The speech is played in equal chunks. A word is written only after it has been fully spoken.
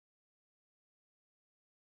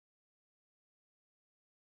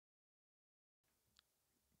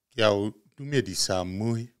Ke a o dumedisa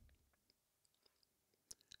mmohi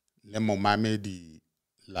le momamedi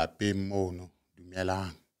lapeng mono,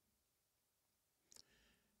 dumelang.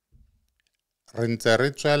 Re ntse re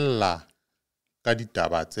tswella ka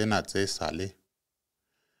ditaba tsena tse sale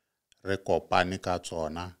re kopane ka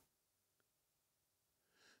tsona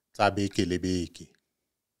tsa beke le beke.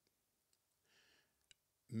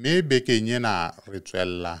 Mme bekeng ena re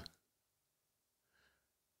tswella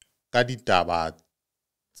ka ditaba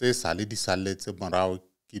tse sale di salletse morao.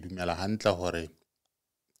 Ke dumela hantle hore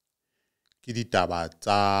ke ditaba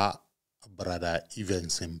tsa Brother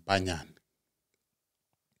Evans Mpanyane.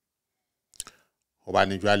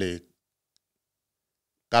 Hobane jwale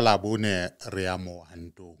ka Labone re ya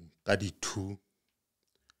mohwantong ka di-2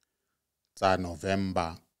 tsa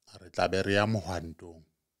November, re tla be re ya mohwantong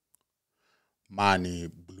mane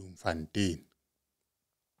Bloemfontein.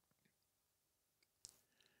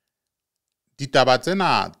 Ditaba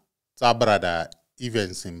tsena tsa Brother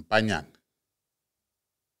Evans Mpanyane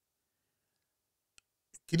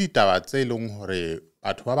ke ditaba tse leng hore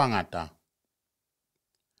batho ba bangata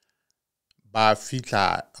ba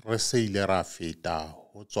fihla re se ile ra feta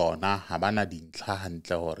ho tsona, ha bana dintlha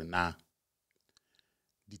hantle hore na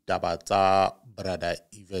ditaba tsa Brother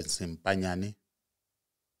Evans Mpanyane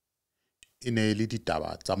e ne le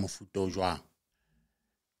ditaba tsa mofuta o jwang.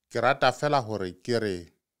 Ke rata fela hore ke re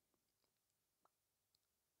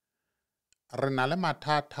na le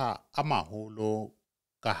mathata a maholo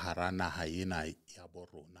ka hara naha ena ya bo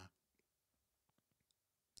rona,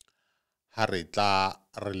 ha re tla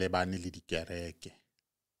re lebane le dikereke.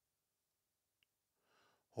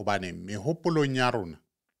 Hobane mehopolong ya rona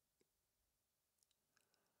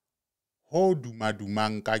ho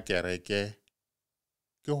dumadumang ka kereke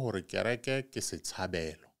ke hore kereke ke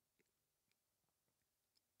setshabelo.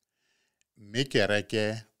 Mme kereke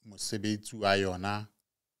mosebetsi wa yona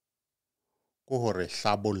ke hore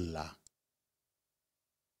hlabolla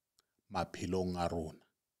maphelong a rona.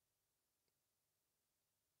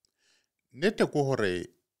 Nnete ke hore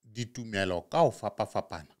ditumelo ka ho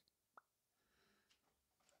fapafapana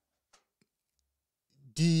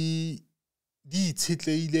di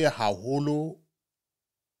itshetlehile haholo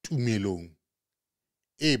tumelong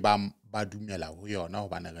e bang ba dumela ho yona,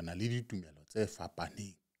 hobane re na le ditumelo tse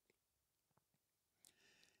fapaneng.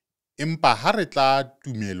 Empa ha re tla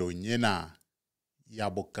tumelong ena ya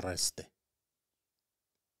bo Kreste,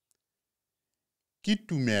 ke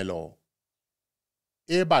tumelo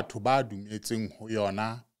e batho ba dumetseng ho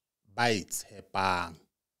yona ba e tshepang.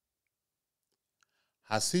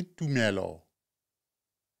 Ha se tumelo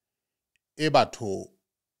e batho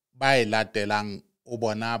ba e latelang o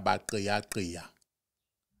bona ba qeaqea,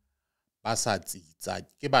 ba sa tsitsa.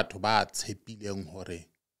 Ke batho ba tshepileng hore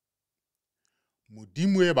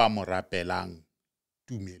Modimo e ba mo rapelang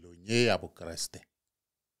tumelong e ya bo Kreste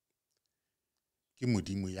ke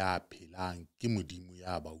Modimo ya phelang, ke Modimo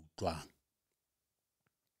ya ba utlwang.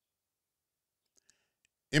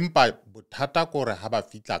 Empa bothata ke hore ha ba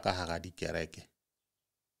fihla ka hara dikereke,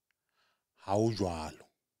 ha o jwalo.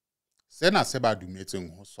 Sena se ba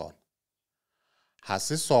dumetseng ho sona ha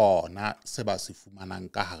se sona se ba se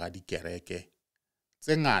fumanang ka hara dikereke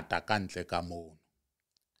tse ngata ka ntle ka moo.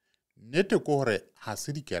 Nnete ke hore ha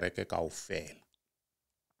se dikereke kaofela,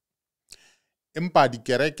 empa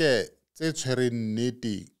dikereke tse tshwereng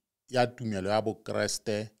nnete ya tumelo ya bo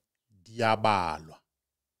Kreste di a balwa.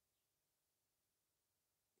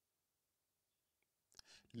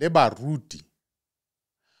 Le baruti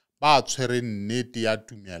ba tshwereng nnete ya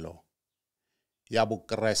tumelo ya bo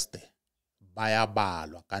Kreste ba ya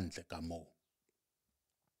balwa ka ntle ka moo.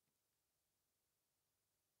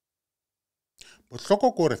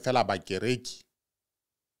 Bohloko ke hore fela bakereki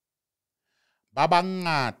ba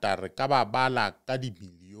bangata, re ka ba bala ka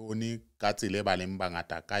dimilione ka tsela e ba leng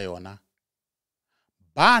bangata ka yona,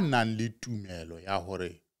 ba nang le tumelo ya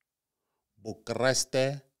hore bo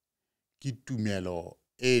Kreste ke tumelo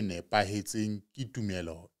e nepahetseng, ke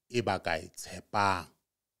tumelo e ba ka e tshepang.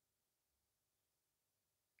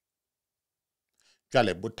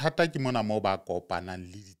 Jwale bothata ke mona moo ba kopanang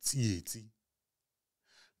le ditsietsi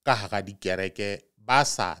ka hara dikereke, ba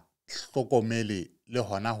sa hlokomele le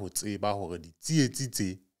hona ho tseba hore ditsietsi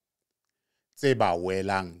tse ba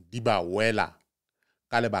welang di ba wela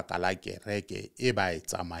ka lebaka la kereke e ba e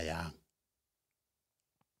tsamayang.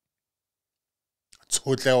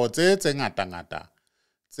 Tshotleho tse ngata-ngata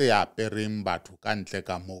tse apereng batho ka ntle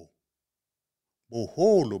ka moo,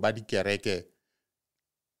 boholo ba dikereke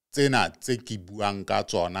tsena tse ke buang ka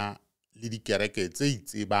tsona le dikereke tse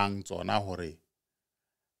itsebang tsona hore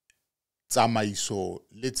tsamaiso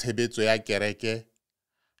le tshebetso ya kereke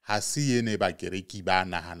ha se ene bakereki ba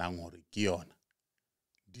nahanang hore ke yona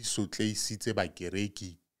di sotleisitse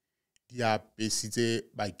bakereki, di apesitse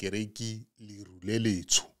bakereki leru le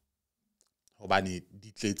letsho, hobane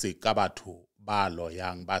di tletse ka batho ba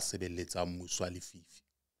loyang ba sebeletsang mmuso wa lefifi.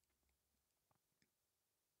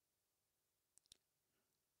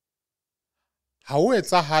 Ha o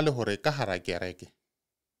etsahale hore ka hara kereke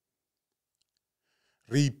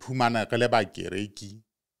re iphumana re le bakereki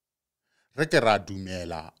re ke ra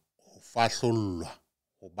dumela ho fahlollwa,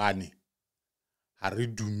 hobane ha re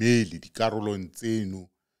dumele dikarolong tseno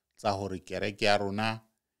tsa hore kereke ya rona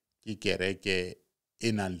ke kereke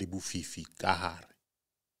e nang le bofifi ka hare.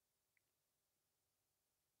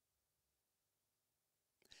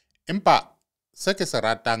 Empa se ke se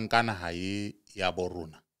ratang ka naha ya bo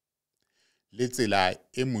rona le tsela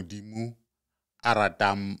e Modimo a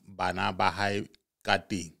ratang bana ba hae ka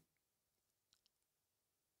teng,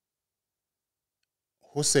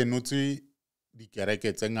 ho senotswe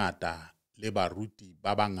dikereke tse ngata le baruti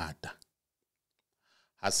ba bangata.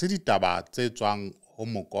 Ha se ditaba tse tswang ho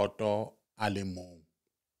mokoto a le mong.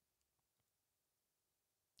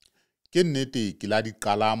 Ke nnete ke la di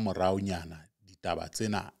qala moraonyana ditaba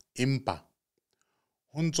tsena, empa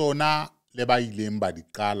ho ntsona le ba ileng ba di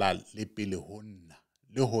qala le pele ho nna,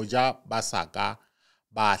 le hoja ba saka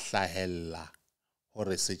ba hlahella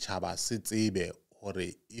hore setjhaba se tsebe hore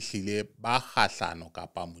ehlile ba kgahlano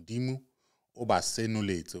kapa Modimo o ba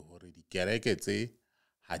senoletse hore dikereke tse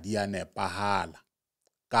ha di a nepahala,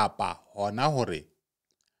 kapa hona hore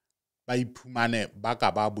ba iphumane ba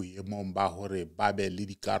ka ba boemong ba hore ba be le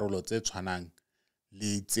dikarolo tse tshwanang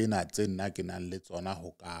le tsena tse nna ke nang le tsona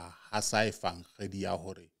ho ka hasa efankgedi ya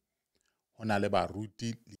hore ho na le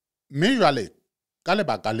baruti. Mme jwale ka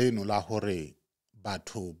lebaka leno la hore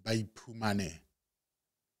batho ba iphumane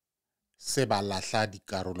se ba lahla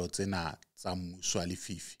dikarolo tsena tsa mmuso wa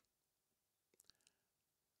lefifi,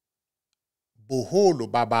 boholo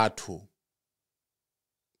ba batho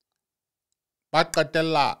ba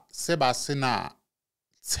qetella se ba sena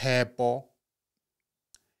tshepo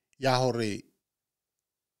ya hore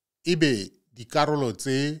ebe dikarolo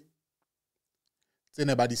tse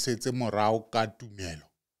ne ba di setse morao ka tumelo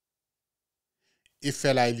e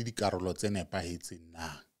fela e le dikarolo tse nepahetseng na.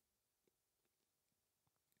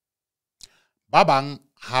 Ba bang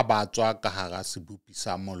ha ba tswa ka hara sebopi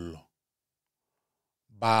sa mollo,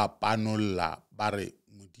 ba panolla ba re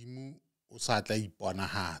Modimo o sa tla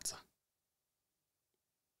iponahatsa.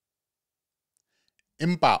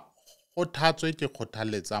 Empa kgothatso ke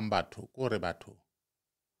kgothalletsang batho ke hore batho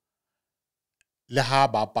le ha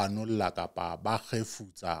ba panolla kapa ba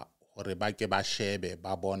kgefutsa hore ba ke ba shebe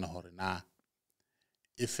ba bona hore na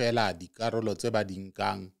e fela dikarolo tse ba di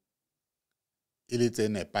nkang e le tse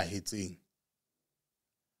nepahetseng,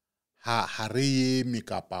 ha re eme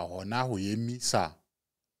kapa hona ho emisa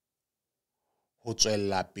ho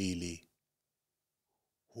tswella pele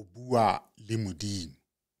ho bua le Modimo.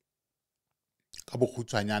 Ka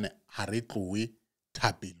bokgutshwanyane ha re tlohe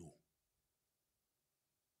thapelong,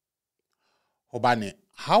 hobane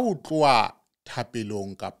ha o tloha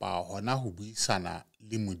thapelong kapa hona ho buisana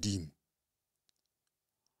le Modimo,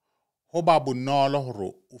 ho ba bonolo hore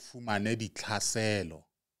o fumane ditlhaselo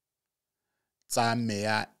tsa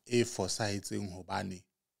meya e fosahetseng, hobane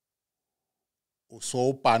o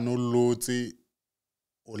so panollotse,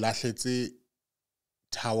 o lahletse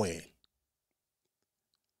towel.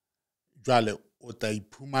 Jwale o tla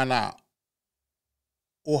iphumana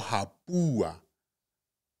o hapua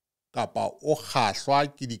kapa o kgahlwa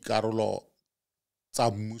ke dikarolo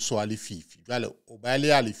tsa mmuso wa lefifi. Jwale o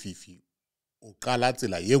baleha lefifi, o qala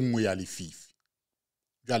tsela ye nngwe ya lefifi.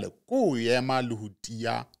 Jwale ko ema le ho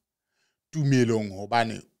tia tumelong,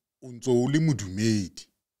 hobane o ntso o le modumedi.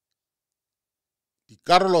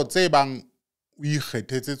 Dikarolo tse bang o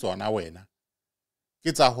ikgethetse tsona wena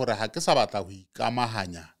ke tsa hore ha ke sa batla ho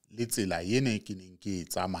ikamahanya le tsela ene ke neng ke e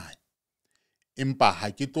tsamaya, empa ha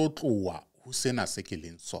ke tlo tloha ho sena se ke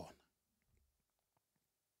leng sona.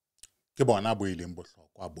 Ke bona bo e leng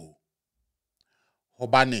bohlokwa boo,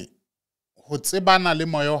 hobane ho tsebana le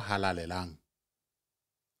moya o halalelang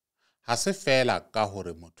ha se fela ka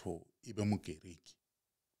hore motho e be mokereki,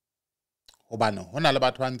 hobane hona le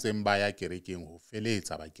batho ba ntseng ba ya kerekeng ho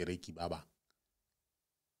feletsa bakereki ba bang,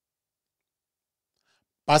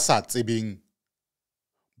 ba sa tsebeng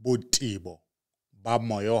botebo ba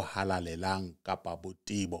moya o halalelang kapa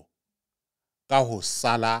botebo ka ho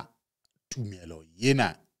sala tumelo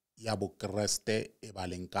yena ya bokreste e ba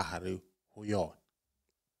leng ka hare ho yona.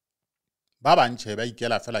 Ba bantjhe ba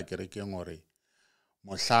ikela fela kerekeng hore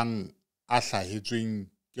mohlang a hlahetsweng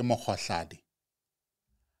ke mokgohladi,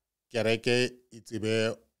 kereke e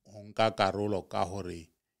tsebe ho nka karolo ka hore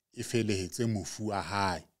e felehetse mofu a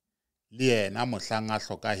hae, le yena mohlang a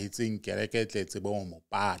hlokahetseng kereke e tle tsebe ho mo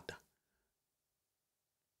pata.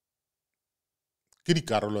 Ke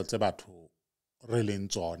dikarolo tse batho re leng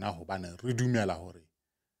tsona hobane re dumela hore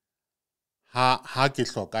ha ke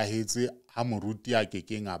hlokahetse, ha moruti a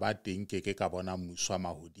kekeng a ba teng, ke ka bona mmuso wa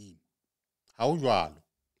mahodimo. Ha o jwalo.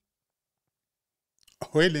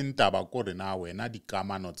 Ho e leng taba kore na wena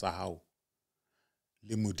dikamano tsa hao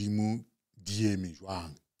le Modimo di eme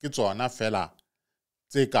jwang. Ke tsona fela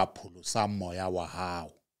tse ka pholosang moya wa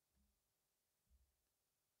hao.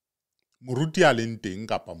 Moruti a leng teng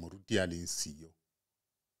kapa moruti a leng siyo,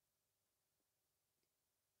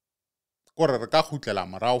 kore re ka kgutlela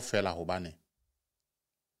morao fela hobane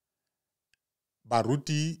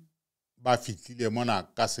baruti ba fihlile mona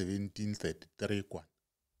ka 1733 kwana.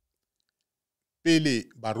 Pele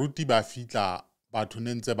baruti ba fitla, batho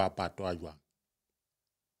ne ntse ba patwa jwang?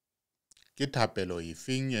 Ke thapelo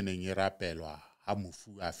efeng e neng e rapelwa ha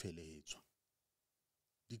mofu a felehetswa?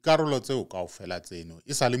 Dikarolo tseo kaofela tseno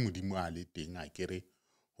e sa le Modimo a le teng a kere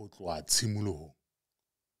ho tloha tshimolohong.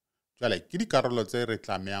 Jwale ke dikarolo tse re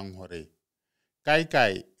tlamehang hore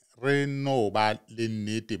kae re no ba le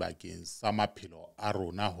nnete bakeng sa maphelo a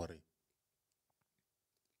rona hore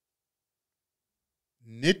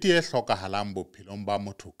nnete e hlokahalang bophelong ba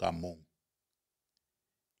motho ka mong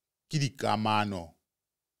ke dikamano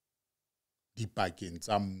dipakeng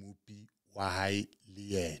tsa mmupi wa hae le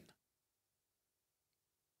yena.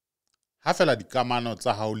 Ha fela dikamano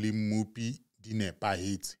tsa hao le mmupi di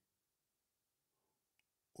nepahetse,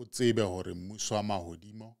 o tsebe hore mmuso wa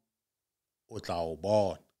mahodimo o tla o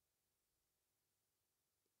bona.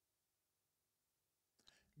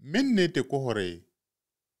 Mme nnete ke hore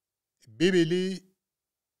Bibele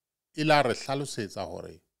e la re hlalosetsa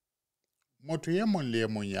hore motho ye mong le ye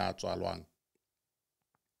mong ya tswalwang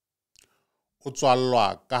o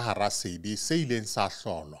tswallwa ka hara sebe se ileng sa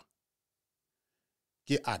hlolwa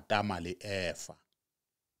ke Adama le Eva.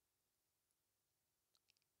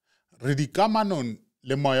 Re dikamanong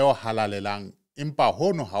le moya o halalelang, empa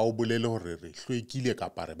hono ha o bolele hore re hlwekile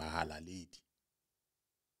kapa re bahalaledi.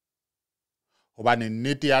 Hobane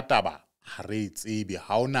nnete ya taba ha re tsebe,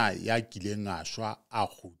 ha ona ya kileng a shwa a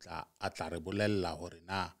kgutla a tla re bolella hore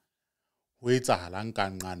na ho etsahalang ka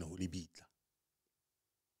nqane ho lebitla.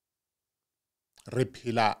 Re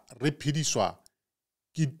phela re phediswa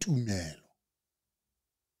ke tumelo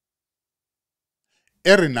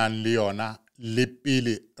e re nang le yona le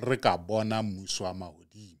pele re ka bona mmuso wa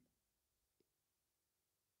mahodimo.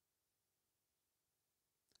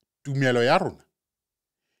 Tumelo ya rona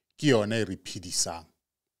ke yona e re phedisang.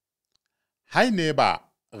 Ha ene ba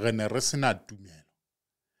re ne re sena tumelo,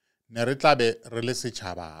 ne re tlabe re le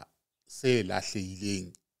setjhaba se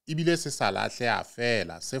lahlehileng, ebile se sa lahleha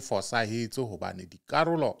fela, se fosahetse hobane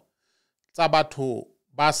dikarolo tsa batho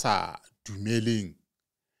ba sa dumeleng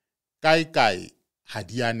kae ha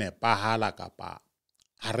di a nepahala kapa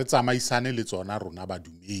ha re tsamaisane le tsona rona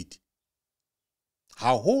badumedi.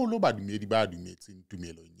 Haholo badumedi ba dumetseng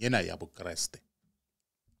tumelong ena ya Bokreste.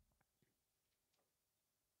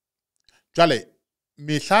 Jwale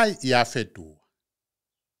mehla e a fetoha.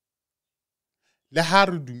 Le ha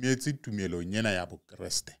re dumetse tumelong ena ya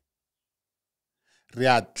Bokreste, re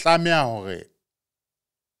a tlameha hore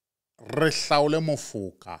re hlaole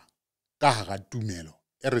mofoka ka hara tumelo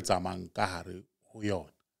e re tsamayang ka hare ho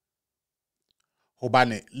yona.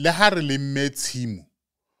 Hobane le ha re lemme tshimo,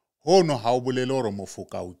 hono ha o bolele hore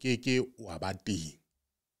mofoka o keke wa ba teng.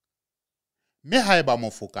 Mme haeba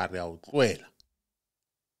mofoka re a o tlohela,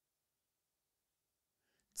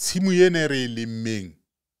 tshimo ene re lemmeng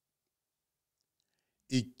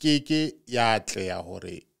e keke ya atleha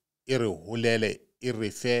hore e re holele, e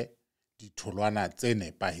re fe ditholwana tse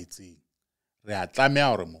nepahetseng. Re a tlameha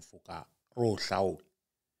hore mofoka re o hlaole.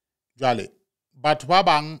 Jwale batho ba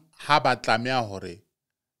bang ha ba tlameha hore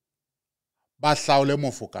ba hlaole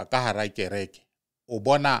mofoka ka hara kereke, o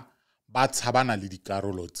bona ba tshabana le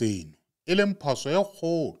dikarolo tseno, e leng phoso e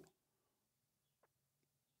kgolo.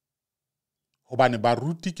 Hobane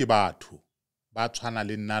baruti ke batho ba tshwana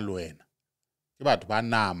le nna le wena. Ke batho ba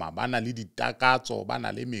nama, ba na le ditakatso, ba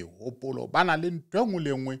na le mehopolo, ba na le ntho e nngwe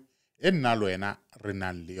le nngwe e nna le wena re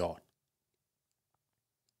nang le yona.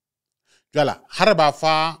 Jwale ha re ba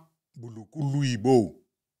fa bolokolohi boo,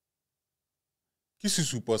 ke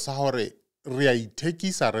sesupo sa hore re a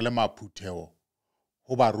ithekisa re le maphutheho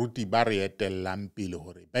ho baruti ba re etellang pele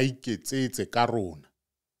hore ba iketsetse ka rona.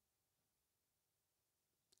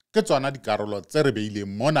 Ke tsona dikarolo tse re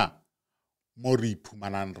beileng mona mo re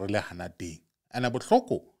iphumanang re le hana teng. Ene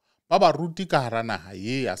bohloko ba baruti ka hara naha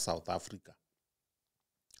ye ya South Africa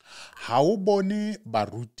ha o bone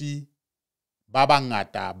baruti ba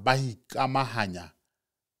bangata ba ikamahanya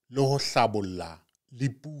le ho hlabolla le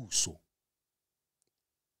puso,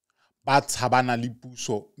 ba tshabana le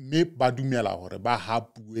puso mme ba dumela hore ba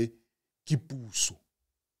hapuwe ke puso,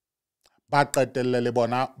 ba qetelle le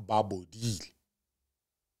bona ba bodile.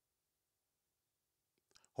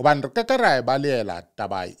 Hobane re ka ra e baleela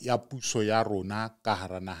taba ya puso ya rona ka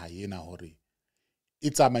hara naha ena hore e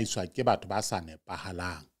tsamaiswa ke batho ba sa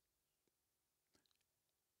nepahalang.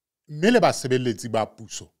 Mme le basebeletsi ba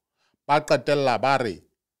puso ba qetella ba re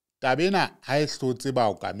tabena ha e hlotse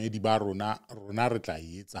baokamedi ba rona re tla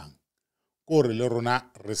e etsang ke hore le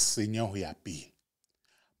rona re senye ho ya pele.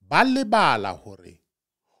 Ba lebala hore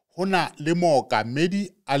hona le mookamedi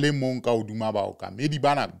a le mong ka hodima baokamedi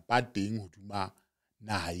bana ba teng hodima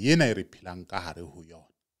naha ena e re phelang ka hare ho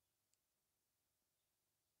yona.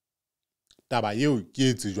 Taba eo ke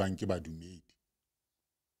e tsejwang ke badumedi.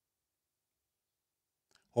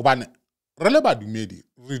 Hobane re le badumedi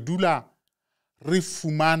re dula re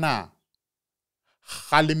fumana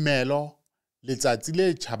kgalemelo letsatsi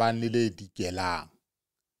le tjhabang le le dikelang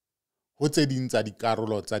ho tse ding tsa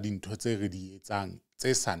dikarolo tsa dintho tse re di etsang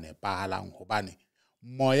tse sa nepahalang, hobane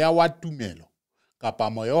moya wa tumelo kapa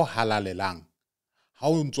moya o halalelang ha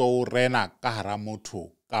o ntso o rena ka hara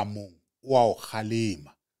motho ka mong wa o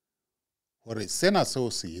kgalema hore sena seo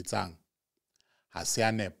se etsang ha se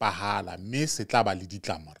a nepahala mme se tla ba le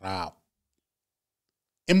ditlamorao.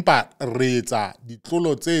 Empa re etsa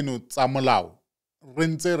ditlolo tseno tsa molao re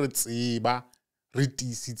ntse re tseba, re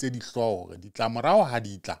tiisitse dihlooho hore ditlamorao ha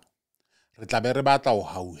di tla re tla be re batla ho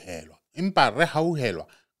hauhelwa, empa re hauhelwa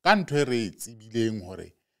ka ntho e re e tsebileng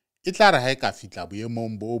hore e tla re ha e ka fihla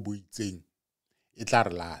boemong bo itseng e tla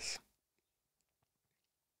re lahla.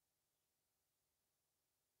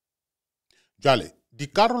 Jwale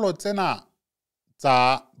dikarolo tsena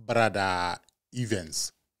tsa Brother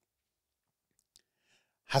Evans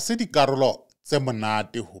ha se dikarolo tse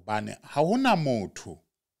monate, hobane ha hona motho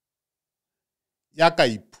ya ka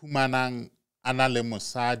iphumanang ana le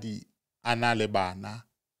mosadi, ana le bana,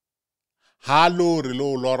 ha lo re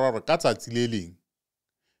lo lora hore ka tsatsi le leng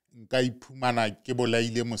nka iphumana ke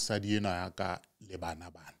bolaile mosadi ena ya ka le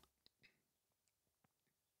bana bana.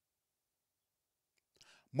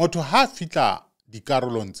 Motho ha fihla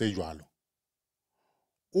dikarolong tse jwalo,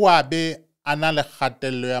 o a be ana le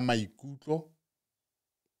kgatello ya maikutlo,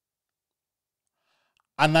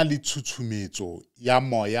 ana le tshutshumetso ya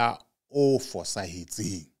moya o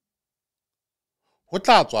fosahetseng. Ho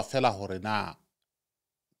tla tswa fela hore na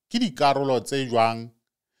ke dikarolo tse jwang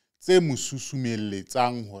tse mo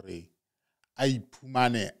susumelletsang hore a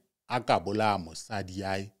iphumane a ka bolaya mosadi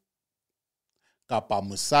yae, kapa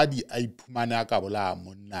mosadi a iphumane a ka bolaya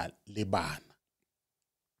monna le bana.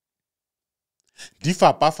 Di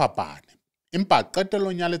fapafapane, empa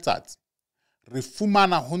qetellong ya letsatsi re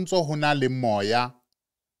fumana ho ntso ho na le moya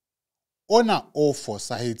ona o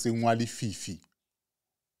fosahetseng wa lefifi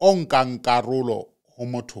o nkang karolo ho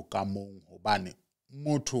motho ka mong, hobane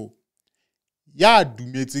motho ya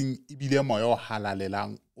dumetseng ebile moya o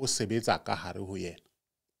halalelang o sebetsa ka hare ho yena.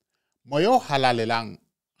 Moya o halalelang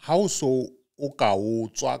ha o so o ka o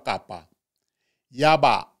tswa, kapa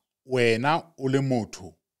yaba wena o le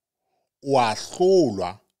motho o a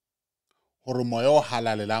hlolwa hore moya o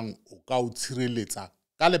halalelang o ka o tshireletsa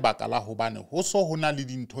ka lebaka la hobane ho so ho na le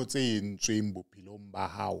dintho tse entsweng bophelong ba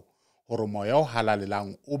hao hore moya o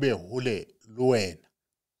halalelang o be hole le wena.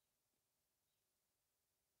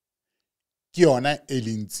 Ke yona e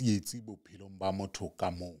leng tsietsi bophelong ba motho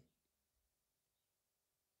ka mong.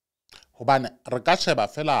 Hobane re ka sheba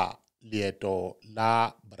fela leeto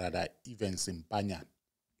la Brother Evans Mpanyane.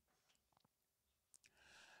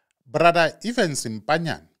 Brother Evans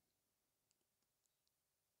Mpanyane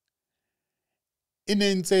e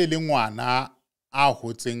ne ntse le ngwana a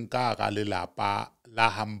hotseng ka hara lelapa la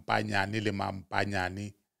ha Mpanyane le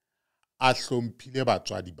Mampanyane a hlomphile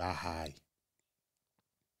batswadi ba hae.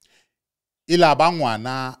 E la ba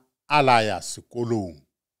ngwana a la ya sekolong,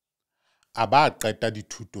 a ba qeta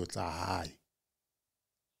dithuto tsa hae.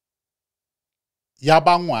 Ya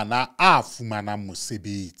ba ngwana a fumanang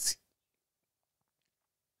mosebetsi.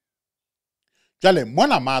 Jwale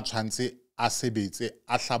mona ma tshwantse a sebetse,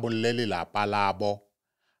 a hlabolle lelapa labo,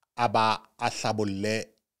 a ba a hlabolle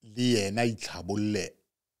le yena itlhabolle,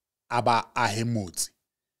 a ba ahe motse.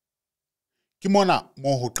 Ke mona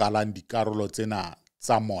mo ho qalang dikarolo tsena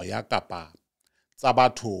tsa moya kapa tsa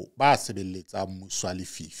batho ba sebeletsang mmuso wa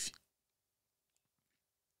lefifi.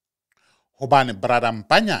 Hobane Brother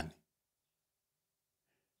Mpanyane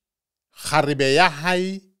kgarebe ya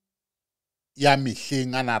hae ya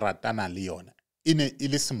mehleng ana ratana le yona e ne e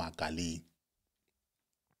le semakaleng.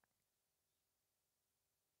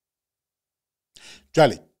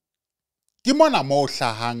 Jwale ke mona moo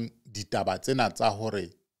hlahang ditaba tsena tsa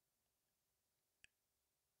hore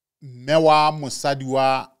mme wa mosadi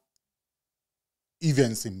wa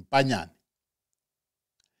Evans Mpanyane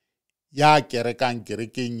ya kerekang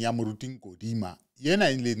kerekeng ya moruti Nkodima yena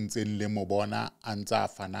e le ntseng le mo bona a ntsa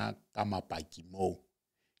fana ka mapaki moo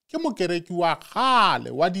ke mokereki wa kgale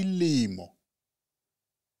wa dilemo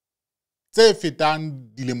tse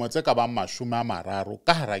fetang dilemo tse ka bang 30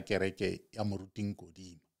 ka hara kereke ya moruti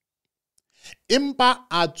Nkodima, empa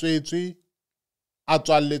a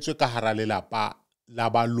tswalletswe ka hara lelapa la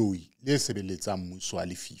baloi le sebeletsang mmuso wa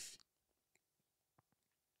lefifi.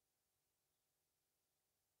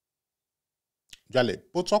 Jwale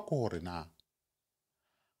potso ke hore na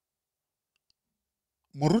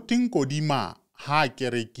moruti Nkodima ha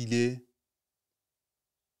kerekile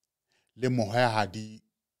le mohwehadi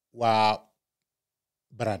wa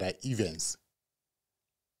Brother Evans,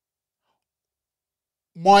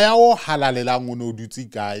 moya o halalelang o no dutse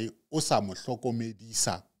kae o sa mo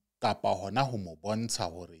hlokomedisa kapa hona ho mo bontsha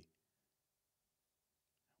hore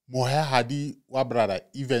mohwehadi wa Brother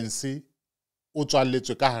Evans o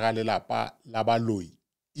tswalletswe ka hara lelapa la baloi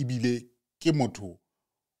ebile ke motho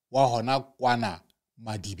wa hona kwana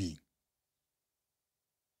Madibeng?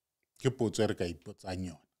 Ke potso re ka ipotsang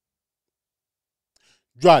yona.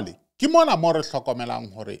 Jwale ke mona mo re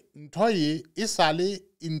hlokomelang hore ntho e sale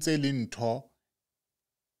e ntse le ntho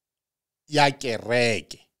ya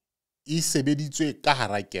kereke, e sebeditswe ka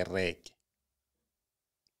hara kereke,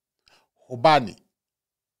 hobane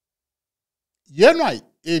yenwa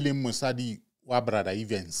e leng mosadi wa Brother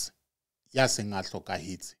Evans ya seng a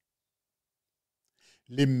hlokahetse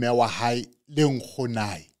le mme wa hae le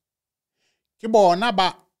nkgonae, ke bona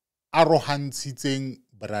ba arohantshitseng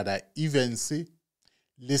Brother Evans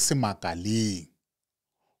le semakaleng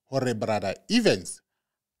hore Brother Evans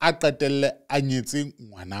a qetelle a nyetse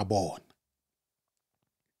ngwana bona.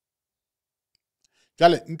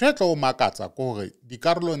 Jwale ntho e tlo makatsa ke hore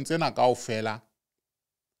dikarolong tsena kaofela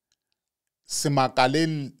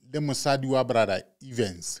semakaleng le mosadi wa Brother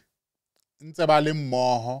Evans ntse ba le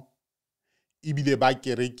mmoho ebile ba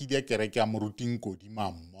kerekile kereke ya moruti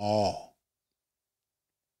Nkodima mmoho.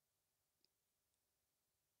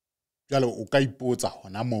 Jwale o ka ipotsa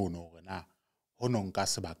hona mono hore na ho no nka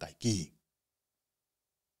sebaka keng.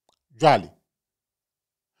 Jwale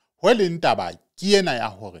ho leng taba ke ena ya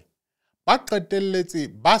hore ba qetelletse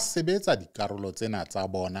ba sebetsa dikarolo tsena tsa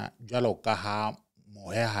bona jwalo ka ha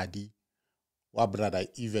mohwehadi wa Brother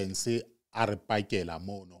Evans a re pakela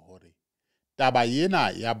mono hore taba yena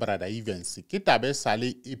ya Brother Evans ke tabe sale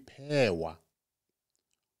e phewa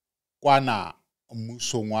kwana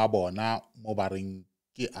mmusong wa bona mo ba reng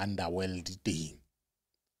ke Underworld teng,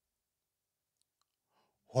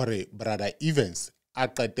 hore Brother Evans a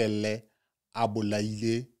qetelle a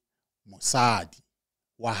bolaile mosadi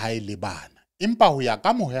wa hae le bana, empa ho ya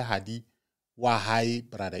ka mohwehadi wa hae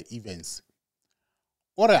Brother Evans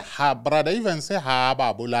ore ha Brother Evans ha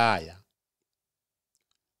ba bolaya,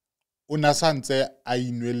 o na santse a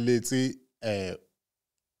inwelletse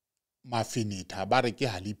mafenetha ba re ke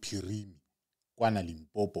Haliphirimi kwana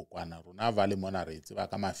Limpopo kwana, rona vale mona re tseba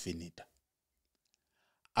ka mafenetha,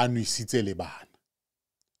 a nwisitse le bana,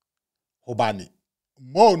 hobane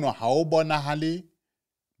mono ha o bonahale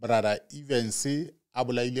Brother Evans a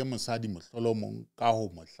bolaile mosadi mohlolomong ka ho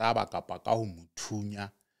mohlaba kapa ka ho mothunya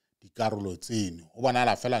dikarolo tseno. Ho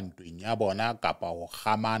bonahala fela ntweng ya bona kapa ho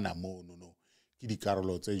kgamana mono no ke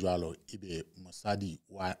dikarolo tse jwalo, ebe mosadi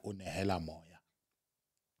o nehela moya.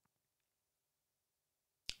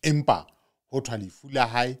 Empa ho thwa lefu la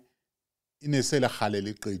hae e ne se le kgale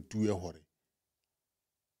le qetuwe hore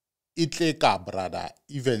e tle ka Brother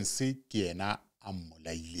Evans ke yena a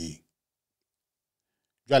mmolaileng.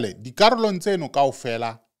 Jwale dikarolong tseno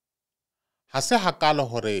kaofela ha se hakalo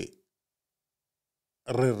hore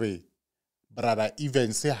re Brother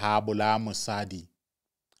Evans ha bolaya mosadi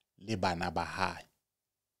le bana ba hae.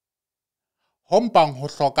 Hompang ho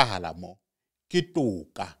hlokahala mo ke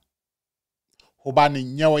toka, hobane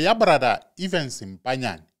nyewe ya Brother Evans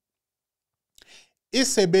Mpanyane e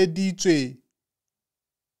sebeditswe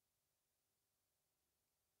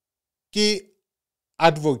ke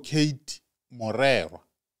Advocate Morerwa.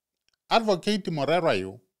 Advocate Morerwa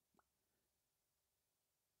yo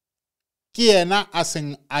ke yena a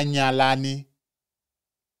seng a nyalane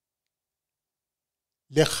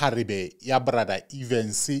le kgarebe ya Brother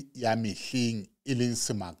Evans ya mehleng e leng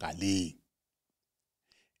semakaleng,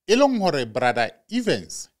 e leng hore Brother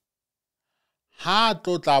Evans ha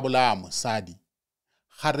tlo tla bolaya mosadi,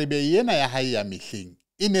 kgarebe yena ya hae ya mehleng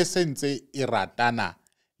e ne sentse e ratana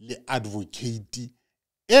le advocate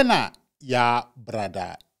ena ya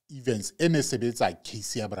brother Evans ene sebetsa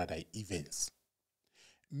case ya brother Evans.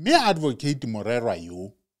 Mme advocate Morerwa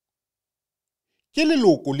yo ke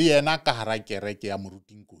leloko le yena ka hara kereke ya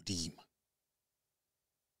Moruti Nkodima.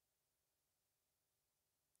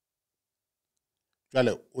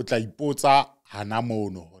 Jwale o tla ipotsa hana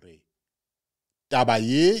mono hore taba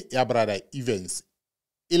ye ya brother Evans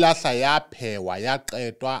e lahla ya phewa ya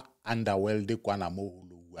qetwa underworld kwana mo ho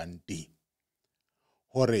louwang teng,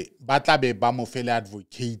 hore ba tla be ba mo fele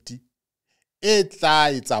advocate e tla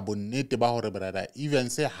etsa bonnete ba hore brother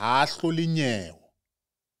Evans ha hlole nyewo.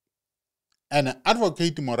 And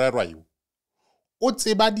advocate Morerwa yo o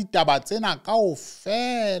tseba ditaba tsena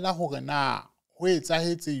kaofela hore na ho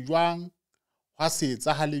etsahetse jwang, ha se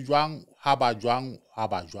etsahale jwang, ha ba jwang, ha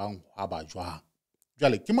ba jwang, ha ba jwang.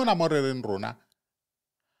 Jwale ke mona mo re reng rona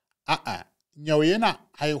nyewe yena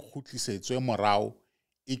ha e kgutlisetswe morao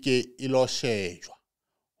e ke e lo shejwa,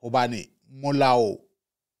 hobane molao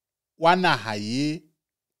wa naha ye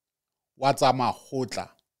wa tsa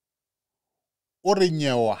makgotla o re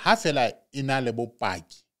nyewo ha fela e na le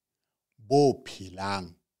bopaki bo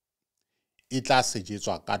phelang e tla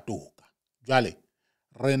sejetswa ka toka. Jwale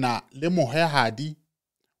re na le mohehadi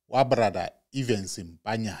wa brother Evans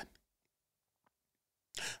Mpanyane,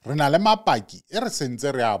 re na le mapaki e re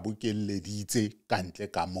sentse re a bokelleditse kantle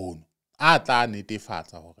ka mono a tla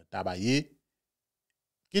netefatsa hore taba ye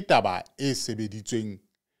ke taba e sebeditsweng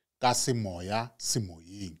ka semoya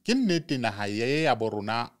semoyeng. Ke nnete naha ye ya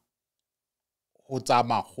borona ho tsa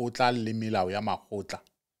makgotla le melao ya makgotla,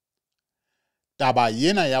 taba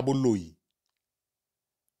yena ya boloi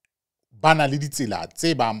bana le ditsela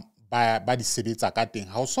tse ba di sebetsa ka teng.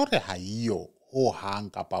 Ha o so re ha iyo ho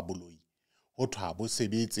hang kapa boloi ho thwa bo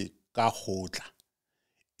sebetse ka kgotla,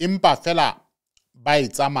 empa fela ba e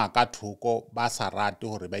tsamaya ka thoko ba sa rate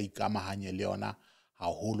hore ba ikamahanye le yona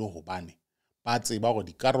haholo, hobane ba tseba hore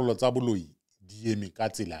dikarolo tsa boloi di eme ka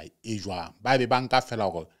tsela e jwang. Ba be ba nka fela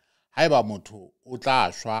hore haeba motho o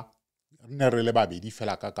tla shwa ne re le babedi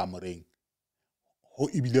fela ka kamoreng, ho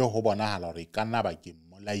ebile ho bonahala hore ka nna ba ke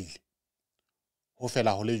mmolaile, ho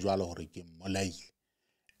fela ho le jwalo hore ke mmolaile,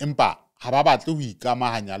 empa ha ba batle ho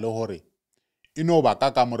ikamahanya le hore ino ba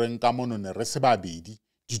ka kamoreng ka mono ne re se babedi,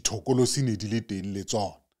 dithokolosi ne di le teng le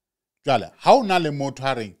tsona. Jwale ha o na le motho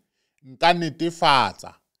a reng nka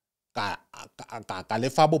netefatsa ka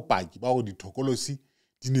lefa bopaki ba hore dithokolosi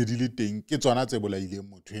di ne di le teng, ke tsona tse bolaileng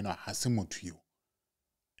motho enwa, ha se motho eo,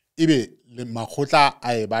 ebe le makgotla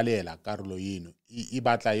a e baleela karolo eno e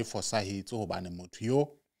batla e fosahetse, hobane motho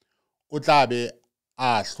yo o tla be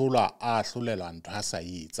a hlolelwa ntho a sa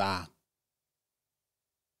e etsang.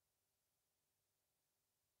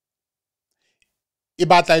 E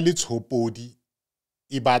batla e le tshopodi,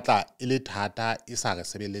 e batla e le thata, e sa re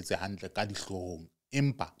sebeletse hantle ka dihlohong,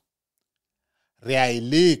 empa re a e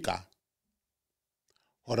leka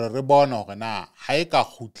hore re bone hore na ha e ka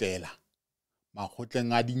kgutlela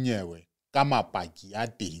makgotleng a dinyewe ka mapaki a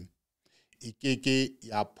teng, e keke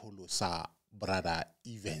ya pholosa brother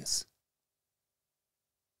Evans.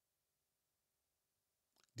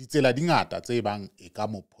 Ditsela di ngata tse bang e ka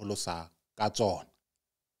mo pholosa ka tsona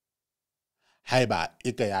haeba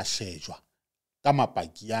e ka ya shejwa ka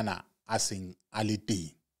mapaki ana a seng a le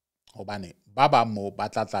teng, hobane ba bang mo ba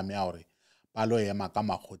tla tlameha hore ba lo ema ka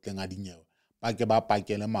makgotleng a dinyewe, ba ke ba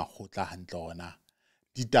pakele makgotla hantle ona.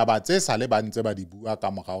 Ditaba tse sa le ba ntse ba di bua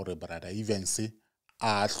ka mora hore brother Evans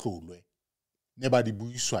a hlolwe, ne ba di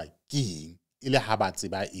buiswa ke eng, e le ha ba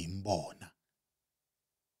tseba eng bona.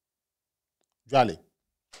 Jwale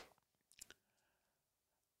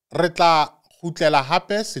re tla kgutlela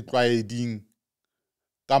hape setlwaeding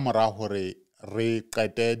ka mora hore re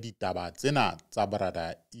qete ditaba tsena tsa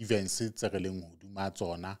brother Evans tse re leng hodima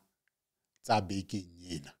tsona tsa bekeng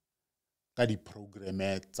ena, ka di-program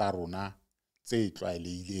tsa rona tse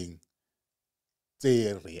tlwaelehileng,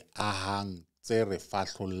 tse re ahang, tse re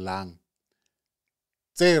fahlollang,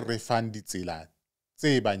 tse re fang ditsela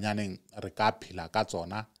tse banyaneng re ka phela ka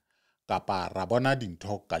tsona, kapa ra bona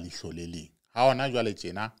dintho ka leihlo le leng. Ha hona jwale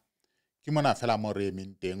tjena ke mona fela mo re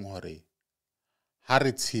emeng teng hore ha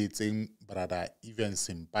re tshehetseng brother Evans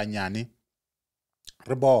Mpanyane,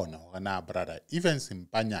 re bone hore na brother Evans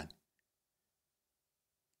Mpanyane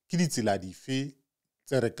ke ditsela dife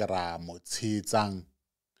tse re ka ra mo tshehetsang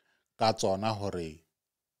ka tsona hore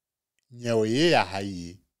nyewe ye ya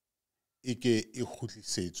hae e ke e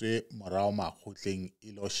kgutlisetswe morao makgotleng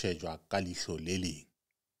e lo shejwa ka leihlo le leng.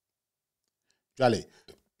 Jwale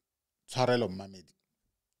tshwarelo mmamedi,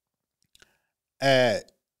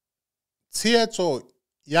 tshehetso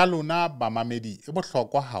ya lona bamamedi e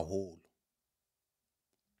bohlokwa haholo.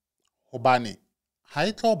 Hobane ha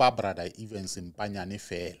e tlo ba Brother Evans Mpanyane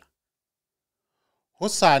fela.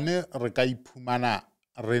 Hosane re ka iphumana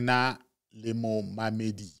rena le mo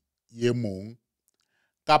mamedi ye mong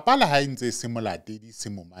kapa le ha ntse se molatedi se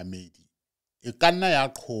mo mamedi e kanna ya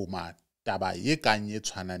qhoma taba ye kang e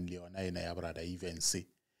tshwanang le yona ena ya Brother Evans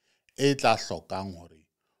e tla hlokang hore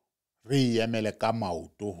re emele ka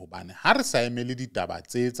maoto hobane ha re sa emele ditaba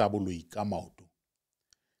tse tsa boloi ka maoto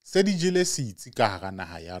se di jele sitsi ka hara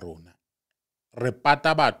naha ya rona. Re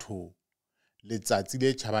pata batho letsatsi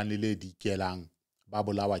le tjhabang le le dikelang ba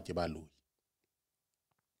bolawa ke baloi.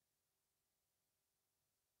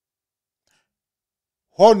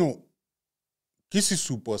 Hono ke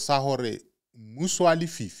sesupo sa hore mmuso wa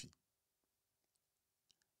lefifi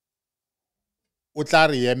o tla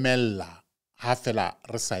re emella ha fela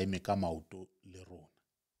re sa eme ka maoto le rona.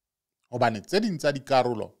 Hobane tse ding tsa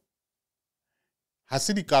dikarolo ha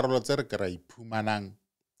se dikarolo tse re ka ra iphumanang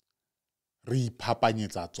re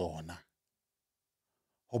iphapanyetsa tsona.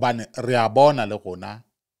 Hobane re a bona le rona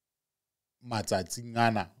matsatsing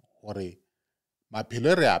ana hore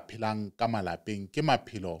maphelo re a phelang ka malapeng ke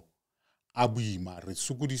maphelo a boima. Re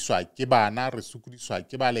sokodiswa ke bana, re sokodiswa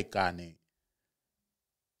ke balekane,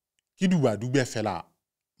 ke dubadube fela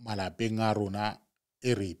malapeng a rona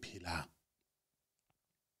e re phelang.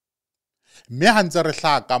 Mme ha ntse re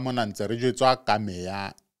hlaha ka mona ntse re jwetswa ka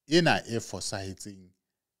meya ena e fosahetseng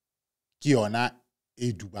ke yona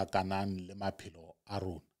e dubakanang le maphelo a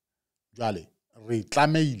rona. Jwale re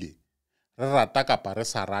tlameile re rata kapa re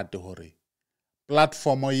sa rate hore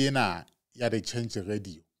platform ena ya The Change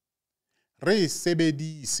Radio re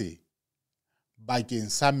sebedise bakeng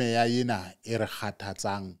sa meya ena e re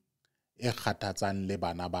kgathatsang le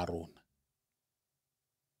bana ba rona.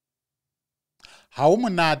 Ha o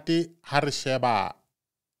monate ha re sheba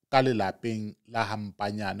ka lelapeng la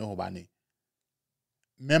Hampanyane hobane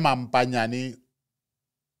mme Mampanyane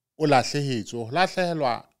o lahlehetswe, ho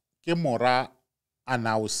lahlehelwa ke mora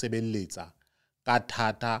ana o sebelletsa ka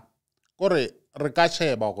thata. Kore re ka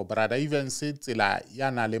sheba hore Brother Evans tsela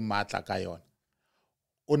ya na le matla ka yona.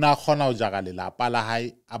 O na kgona ho jaga lelapa la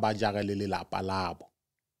hae a ba jage le lelapa labo.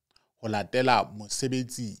 Ho latela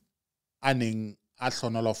mosebetsi a neng a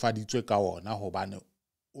hlonolofaditswe ka ona hobane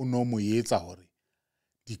o no mo etsa hore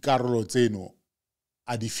dikarolo tseno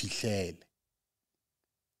a di fihlele.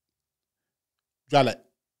 Jwale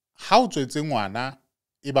ha o tswetse ngwana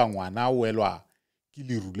eba ngwana o welwa ke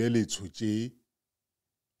leru le letsho tje,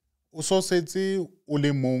 o so setse o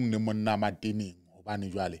le mong le monna mateneng hobane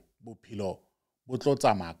jwale bophelo bo tlo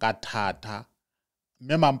tsamaya ka thata.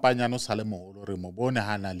 Mme Mampanyane o sa le moholo re mo bone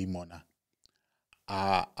ha na le mona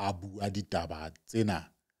a bua ditaba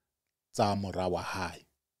tsena tsa mora wa hae.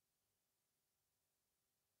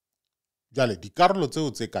 Jwale dikarolo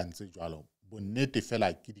tseo tse kang tse jwalo bonnete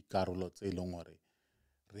fela ke dikarolo tse leng hore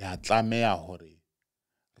re a tlameha hore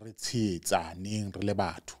re tshehetsaneng re le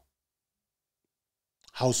batho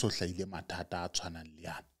ha o so hlahile mathata a tshwanang le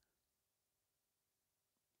yana.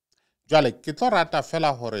 Jwale ke tlo rata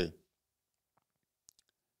fela hore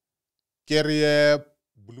ke re ye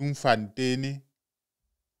Bloemfontein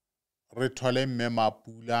re thole mme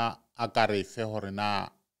Mapula a ka re fe hore na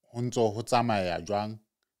ho ntso ho tsamaya jwang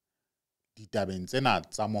ditabeng tsena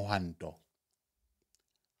tsa mohwanto.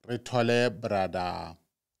 Re thole Brother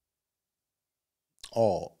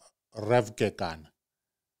Rev Kekana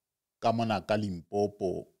ka mona ka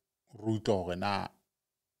Limpopo re utlwe hore na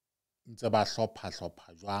ntse ba hlopha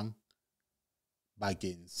jwang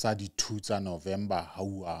bakeng sa di 2 tsa November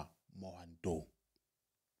haua mohwantong.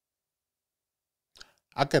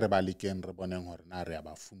 A ke re ba lekeng re boneng hore na re a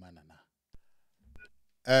ba fumana na.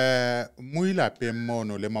 Mo ilapeng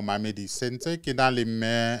mono le momamedi sentse ke na le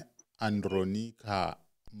mme Andronica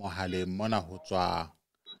mohaleng mona ho tswa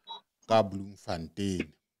ka Bloemfontein.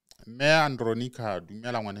 Mme Andronica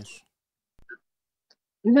dumela ngwaneso.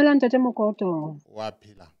 Dumela ntate Mokoto. Wa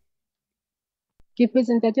phela? Ke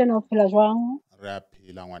phetse ntate na o phela jwang? Re a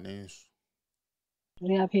phela ngwaneso.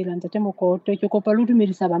 Re a phela ntate Mokoto. Ke kopa le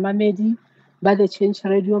dumedisa bamamedi ba The Change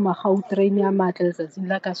Radio Magautrain ya matla letsatsing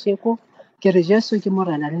la kasheko. Ke re Jesu ke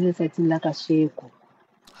morena le letsatsing la kasheko.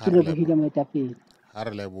 Ke lebohile moetapele. Ha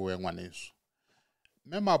re lebohe ngwaneso.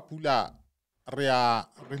 Mme Mapula re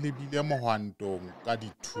lebile mohwantong ka di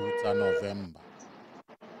 2 tsa November.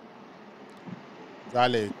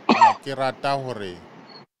 Jwale ke rata hore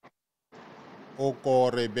o ko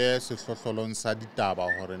re be sehlohlolong sa ditaba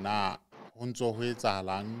hore na ho ntso ho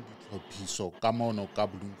etsahalang ditlhophiso ka mono ka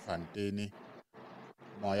Bloemfontein,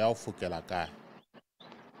 moya o fokela kae?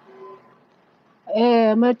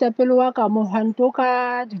 Moetapele wa ka mohwanto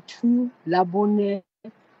ka di-2 la bone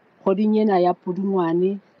kgweding ena ya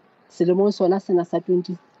Pudungwane selemong sona sena sa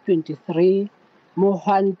 2023.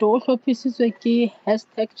 Mohwanto o hlophisitswe ke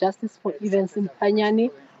 #JusticeForEvans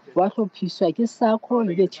Mphanyane, wa hlophiswa ke SACO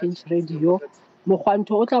le The Change Radio.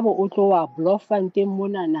 Mohwanto o tla bo o tlo wa Bloemfontein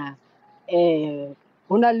monana.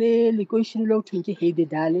 Ho na le lekoishene leo thweng ke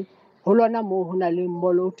Heidedale, ho lona moo ho na le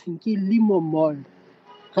mall o thweng ke Limo Mall.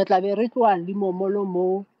 Re tla be re tloha Limo Mall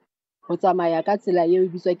moo ho tsamaya ka tsela eo e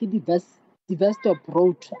bitswa ke Diverstop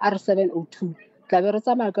Road R702. Tla be re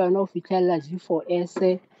tsamaya ka yona ho fihlella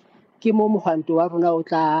G4S, ke mo mohwanto wa rona o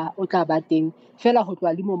tla ba teng. Fela ho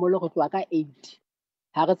tloha Limo Mall re tloha ka 8.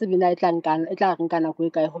 Ha re tsebe na e tla re nka nako e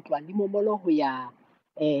kae ho tloha Limo Mall ho ya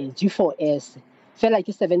G4S. Fela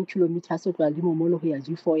ke 7 kilometers ho tloha Limo Mall ho ya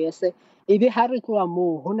G4S. Ebe ha re tloha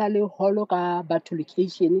moo ho na le holo ka Batho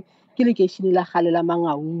Location, ke lekeishene la kgale la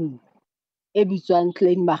Mangaung e bitswang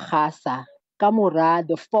Klein Magasa. Ka mora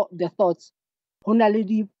the Thoughts ho na le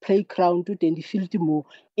di-playground teng di-field moo,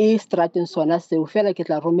 e strateng sona seo. Fela ke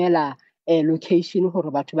tla romela location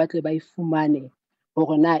hore batho ba tle ba e fumane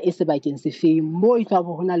hore na e sebakeng se feng. Moo e tla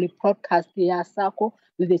bo ho na le podcast ya SACO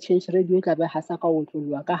le The Change Radio e tla be ha sa ka o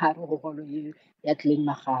tlolwa ka hare ho holo eo ya Klein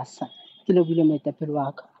Magasa. Ke lebohile moetapele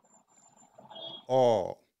wa ka.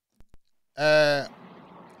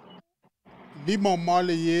 Limo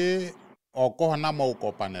Mall ye o ko hona moo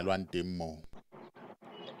kopanelwang teng moo?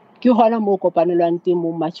 Ke hona moo kopanelwang teng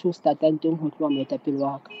moo Matthew startang teng ho tloha moetapele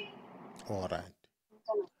wa ka. Alright.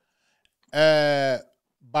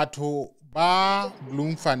 Batho ba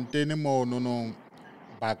Bloemfontein moo nonong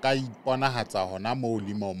ba ka iponahatsa hona moo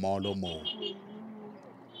Limo Mall moo?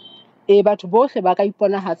 Batho bohle ba ka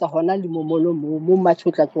iponahatsa hona Limo Mall moo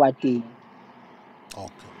Matthew tla tloha teng.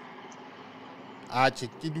 Okay.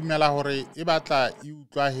 Ke dumela hore e batla e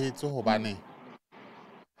utlwahetse hobane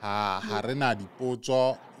ha re na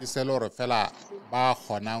dipotso, e se le hore fela ba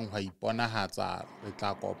kgonang ho iponahatsa re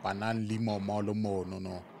tla kopanang Limo Mall moo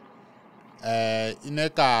no. Ine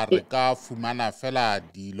ka re ka fumana fela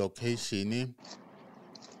di-location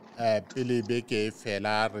pele beke e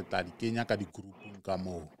fela re tla di kenya ka di-groupung ka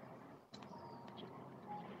moo.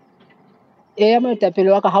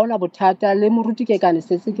 Moetapele wa ka ha ona bothata, le moruti ke ka ne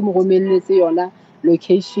setse ke mo romelletse yona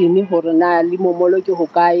location hore na Limo Mall ke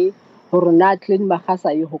hokae, hore na Klein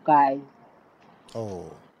Magasa e hokae.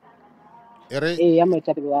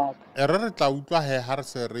 Moetapele wa ka. Re tla utlwa ha re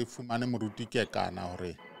se re fumane moruti ke kana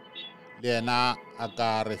hore le yena a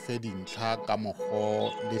ka re fe dintlha ka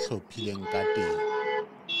mokgo le hlophileng ka teng.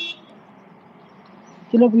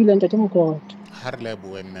 Ke lebohile ntate Mokoto. Ha re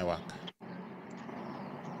lebohe mme wa ka.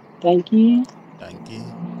 Thank you.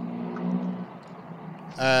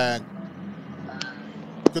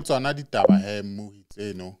 Ke tsona ditaba mmuhi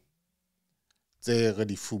tseno tse re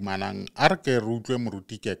di fumanang. A re ke re utlwe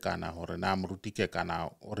moruti ke kana hore na moruti ke kana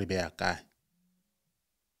o re beha kae.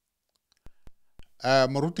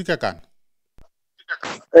 Moruti ke kana?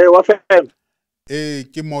 Wa FM.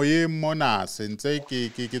 Ke moyeng mona sentse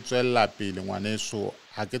ke tswella pele ngwaneso.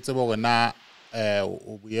 Ha ke tsebe hore na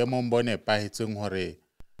o boemong bo nepahetseng hore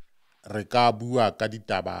re ka bua ka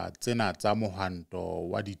ditaba tsena tsa mohwanto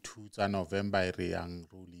wa di-2 tsa November e re yang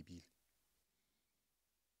re o lebile.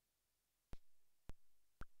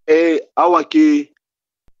 Awa ke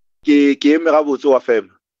eme gabotse wa FM.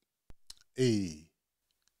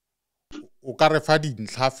 O ka re fa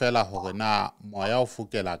dintlha fela hore na moya o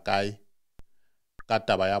fokela kae ka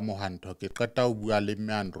taba ya mohwanto. Ke qeta ho bua le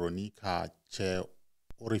mme Andronica tjhe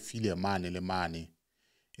o re file mane le mane.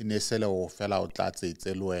 E ne se le ho fela o tla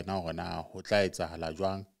tsetse le wena hore na ho tla etsahala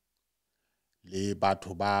jwang le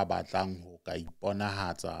batho ba batlang ho ka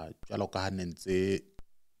iponahatsa jwalo ka ha ne ntse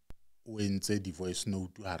o entse di-voice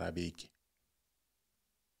note hara beke.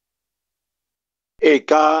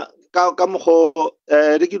 Ka mokgo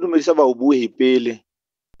re ke dumedisa ba o bue pele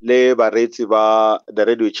le baretsi ba the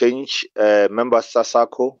Radio Change, members sa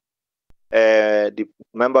SACO, the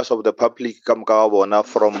members of the public ka moka wa bona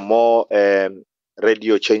from more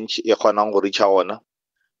Radio Change e kgonang go reach ona.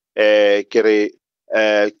 Ke re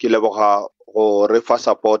ke leboga go re fa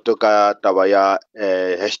support ka taba ya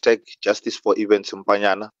 #JusticeForEvans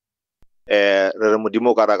Mphanyana. Re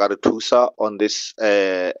modimo ka re thusa on this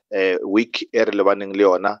week e re lebaneng le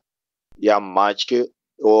yona ya March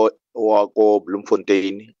o wa ko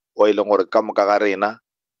Bloemfontein o ile gore ka moka ga rena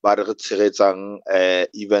ba re tshegetsang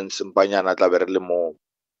Evans Mphanyana tla be re le mo.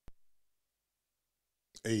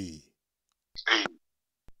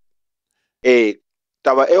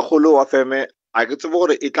 Taba e kgolo wa feme a ke tsebe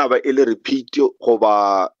gore e tla ba e le repeat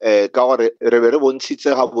goba ka gore re be re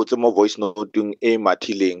bontshitse ga botse mo voice note e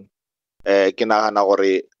mathileng ke nagana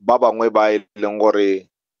gore ba bangwe ba leng gore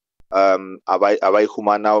a ba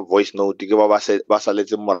ihumana voice note ke ba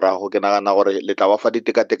saletse morago ke nagana gore le tla ba fa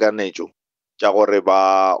ditekatekanetso tša gore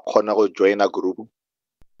ba kgone go joina group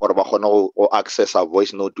gore ba kgone go accessa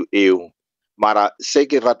voice note eo. Mara se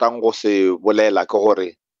ke ratang go se bolela ke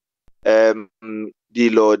gore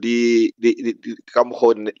dilo di ka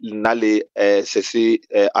mokgo nna le sese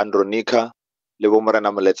Andronica le bo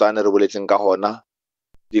Morena Moletsane re boletseng ka gona,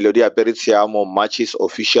 dilo di apere tshiamo, match is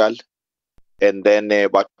official, and then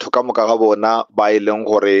batho ka moka ga bona ba e leng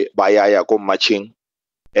gore ba ya ko matching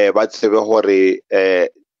ba tsebe gore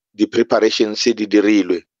di-preparations di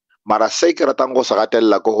dirilwe. Mara se ke ratang go se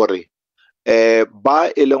gatelela ke gore ba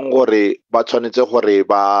e leng gore ba tshwanetse gore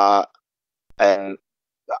ba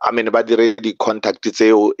ba dire di-contact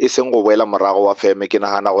tseo e seng go boela morago wa feme. Ke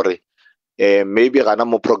nagana gore maybe gana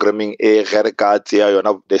mo programming ge re ka tseya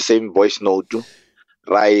yona the same voice note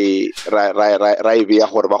ra e beya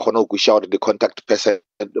gore ba kgone go kwisha gore di-contact person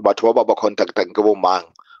batho ba contactang ke bo mang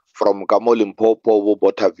from ka mo Limpopo, bo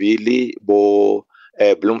Bothaville, bo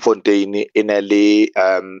Bloemfontein e na le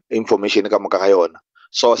information ka moka ga yona.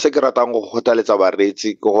 So se ke ratang go kgothaletsa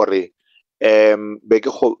bareetsi ke gore be ke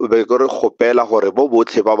re kgopela gore bo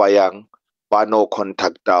botlhe ba ba yang ba no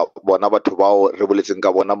contacta bona batho bao re boletseng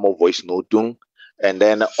ka bona mo voice note, and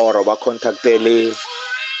then or ba contacte le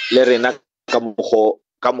rena ka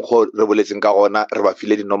mokgo re boletseng ka gona re ba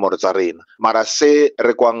file dinomoro tsa rena. Mara se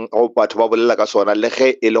re kwang go batho ba bolela ka sona le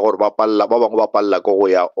ge e le gore ba bangwe ba palla ko go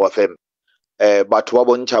ya OFM, batho ba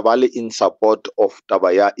bontšha ba le in support of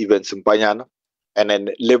taba ya Events Mpanyana, and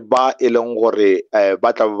then le ba e leng gore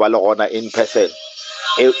ba tla ba le gona in person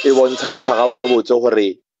e bontsha gabotse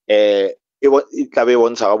gore e tla be e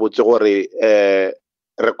bontsha gabotse gore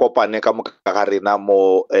re kopane ka moka ga rena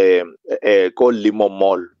mo ko Limo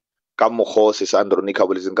Mall ka mokgo se Andronica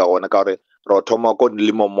boletseng ka gona, ka gore re thoma ko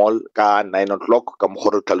Limo Mall ka 9 o'clock ka mokgo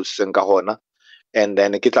re tlhalositseng ka gona, and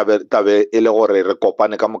then ke tlabe e le gore re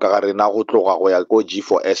kopane ka moka ga rena go tloga go ya ko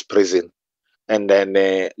G4S prison, and then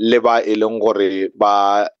le ba e leng gore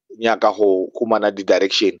ba nyaka go humana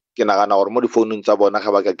di-direction ke nagana gore mo difounung tsa bona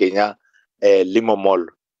ga ba ka kenya Limo Mall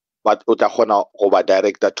o tla kgona go ba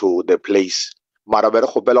director to the place. Mara be re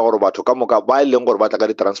kgopela gore batho ka moka ba e leng gore ba tla ka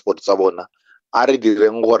di-transport tsa bona a re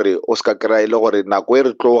direng gore o ska kry-a e le gore nako e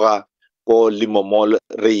re tloga ko Limo Mall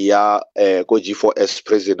re ya ko G4S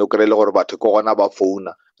prison o kry-e le gore batho ke gona ba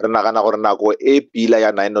founa. Re nagana gore nako e pila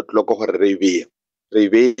ya 9 o'clock gore re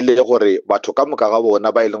beile gore batho ka moka ga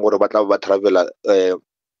bona ba e leng gore ba tla ba travela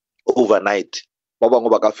overnight, ba bangwe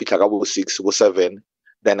ba ka fitlha ka bo 6 bo 7,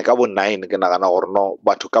 then ka bo 9 ke nagana gore no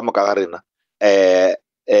batho ka moka ga rena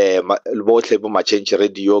botlhe bo Ma-Change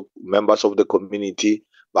Radio, members of the community,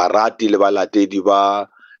 barati le balatedi ba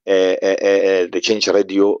the Change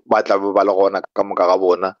Radio ba tla ba le gona ka moka ga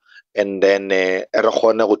bona, and then re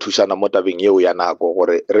kgone go thusana mo tabeng eo ya nako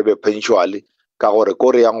gore re be punctual ka gore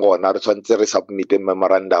ko re yang gona re tshwanetse re submit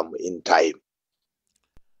memorandum in time.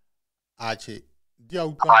 Ache di a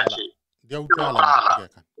utlwala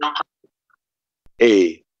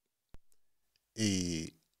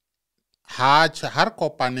ha re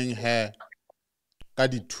kopaneng he ka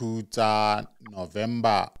di 2 tsa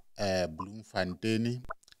November Bloemfontein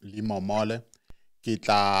Limo Mall ke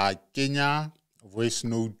tla kenya voice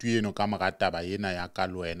note eno ka moka taba ena ya ka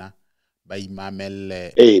lwena ba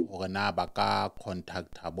imamelle gore na ba ka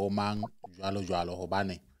contacta bo mang jwalo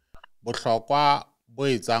hobane bohlokwa bo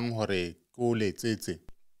etsang hore ko letsetse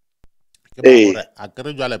ke ba gore a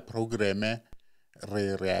kere jwale programme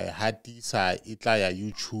re hatisa e tla ya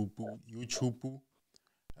YouTube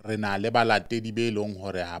re na le balatedi be leng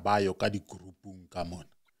hore ha ba yo ka di groupung ka mona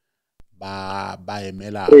ba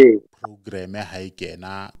emela programme ha e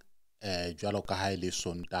kena jwalo ka ha ile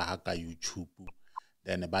Sontaga ka YouTube,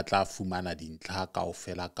 then ba tla fumana dintlha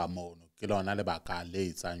kaofela ka mono. Ke lona lebaka le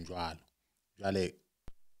etsang jwalo. Jwale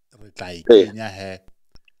re tla ikenya he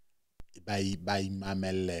ba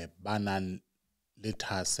imamelle ba nang le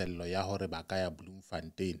thasello ya hore ba ka ya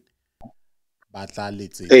Bloemfontein ba tla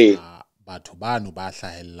letsetsa batho bano ba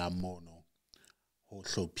hlahellang mono ho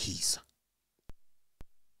hlophisa.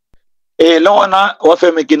 Le gona wa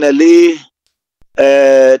feme ke na le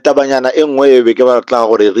tabanyana e nngwe e be ke batla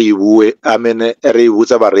gore re e bue re e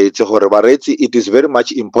botsa bareetsi gore bareetsi it is very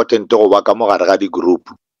much important go ba ka mogare ga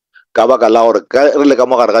di-group ka baka la gore re le ka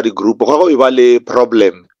mogare ga di-group go e ba le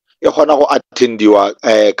problem e kgona go attendiwa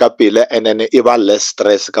ka pele and then e ba less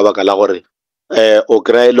stress ka baka la gore o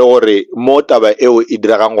kry-e le gore mo taba eo e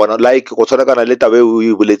diragang gona like go tshwanekana le taba eo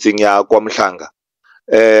e boletseng ya kwa Mhlanga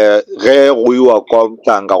ge go iwa kwa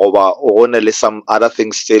Mhlanga goba o gone le some other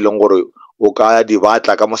things tse e leng gore o ka di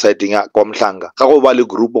batla ka mo siteng ya kwa Mhlanga ga go ba le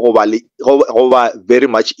group go ba very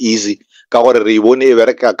much easy ka gore re bone e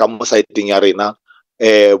bereka ka mo siteng ya rena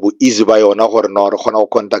bo easy ba yona gore no re kgona go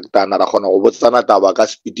contactana ra kgona go botsana taba ka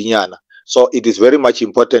speedinyana. So it is very much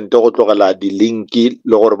important go tlogela di-link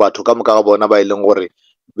le gore batho ka moka ga bona ba e leng gore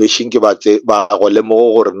beshinke ba go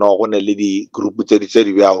lemogo gore no go ne le di-group tse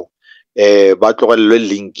di bjago ba tlogelelwe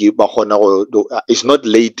link ba kgona go it's not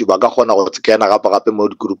late ba ka kgona go kena gape mo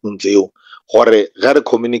di-groupong tseo gore ge re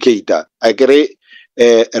communicata a kere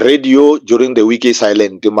radio during the week e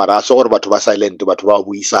silent mara a se gore batho ba silent batho ba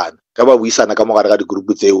buisana ge ba buisana ka mogare ga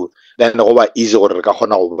di-group tseo then go ba easy gore re ka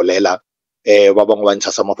kgona go bolela ba bangwe ba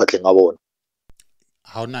ntsha sa mafatlheng a bona.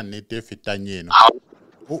 Ha ona nnete e fetang eno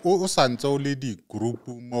o santse o le di-group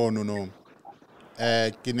mono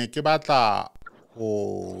ke ne ke batla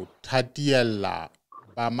go thatiella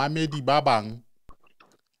bamamedi ba bang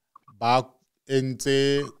ba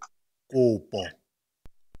entse kopo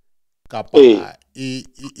kapa e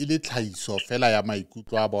le tlhahiso fela ya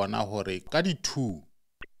maikutlo a bona hore ka di-2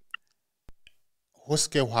 ho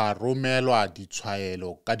ske hwa romelwa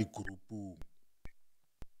ditshwaelo ka di-groupung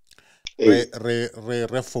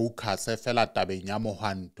re focus fela tabeng ya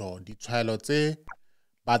mohwanto. Ditshwaelo tse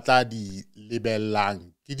ba tla di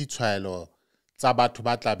lebellang ke ditshwaelo tsa batho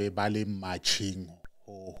ba tla be ba le matching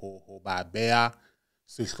ho ba beha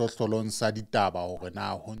sehlohlolong sa ditaba hore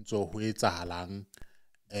na ho ntso ho etsahalang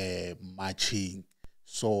matching.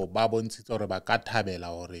 So ba bontshitse hore ba ka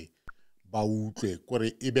thabela hore ba utlwe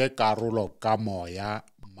kore e be karolo ka moya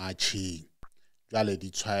matching. Jwale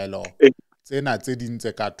ditshwaelo tsena tse ding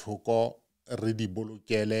tse ka thoko re di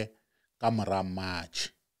bolokele ka mora match.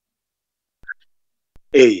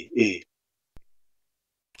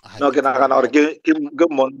 No ke nagana gore ke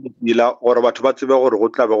monela gore batho ba tsebe gore go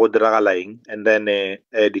tla be go diragala eng and then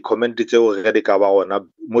di-comment tseo ge di ka ba gona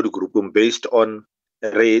mo di-groupong based on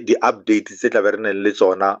di-update tse tla be re neng le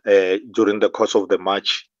tsona during the course of the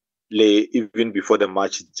match le even before the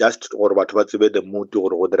match just gore batho ba tsebe the mood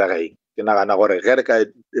gore go diraga eng. Ke nagana gore ge re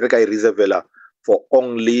ka e reservela for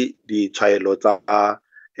only ditshwaelo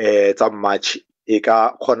tsa match e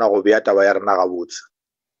ka kgona go beya taba ya rena gabotse.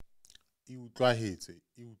 E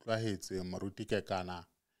utlwahetse moruti Kekana,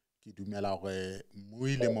 ke dumela gore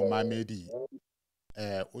mmui le momamedi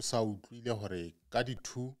o sa utlwile hore ka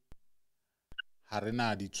di-2 ha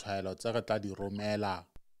rena ditshwaelo tse re tla di romela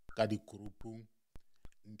ka di-groupung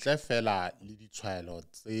ntle fela le ditshwaelo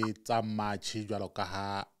tsa match jwalo ka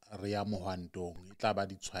ha re ya mohwantong e tla ba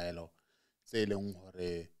ditshwaelo tse leng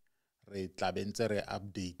hore re tla be ntse re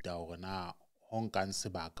update hore na ho nkang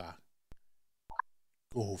sebaka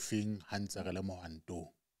ke ho feng ha ntse re le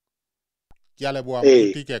mohwantong. Ke a leboha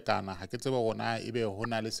moruti Kekana, ha ke tsebe gona ebe ho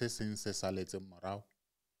na le se seng se saletseng morao.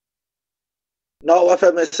 No wa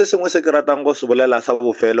feme se sengwe se ke ratang go se bolela sa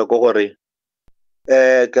bofelo ke gore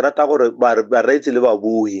ke rata gore ba reitse le ba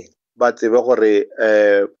bui ba tsebe gore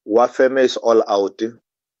wa feme is all out.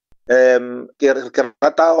 Ke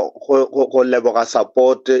rata go leboga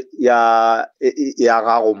support ya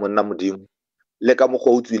gago monna Modimo le ka mo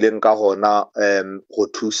go utlwileng ka gona go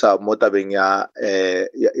thusa mo tabeng ya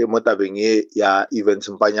events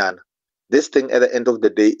mpanyana. This thing at the end of the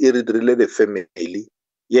day e re dirile the family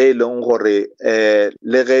ye e leng gore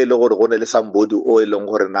le ge e le gore go ne le somebody o e leng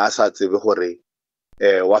gore na sa tsebe gore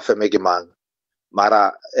wa feme ke mang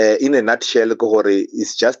mara in a nutshell ke gore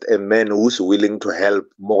is just a man who's willing to help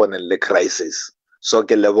mo go neng le crisis. So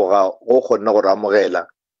ke leboga go kgona go amogela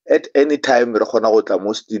at any time re kgona go tla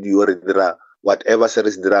mo studio re dira whatever se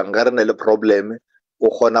re se dirang ga re ne le problem o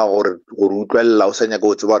kgona gore utlwelela o sa nyaka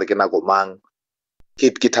go tseba gore ke nako mang.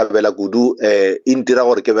 Ke thabela kudu e ntira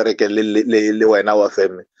gore ke bereke le wena wa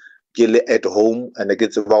feme ke le at home and ke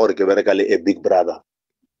tseba gore ke bereka le a big brother.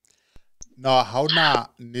 No ha ona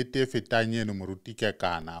nnete fetang eno moruti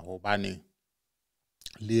Kekana hobane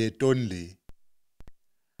leetong le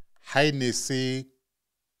ha ene se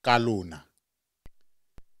ka lona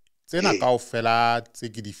tsena kaofela tse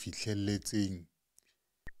ke di fihlelletseng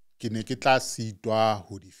ke ne ke tla sitwa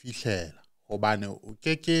ho di fihlela hobane o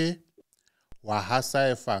keke wa hasa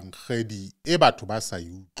efangedi e batho ba sa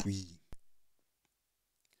utlwing.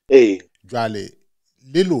 Jwale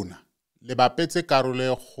le lona le bapetse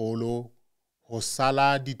karolo e kgolo ho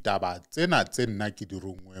sala ditaba tsena tse nna ke di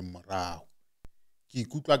rongweng morao. Ke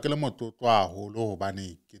ikutlwa ke le motlotlo haholo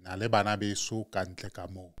hobane ke na le bana beso ka ntle ka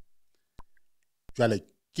moo. Jwale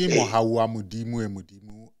ke mohau wa Modimo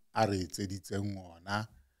a re etseditseng ona.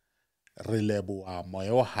 Re leboha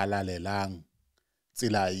moya o halalelang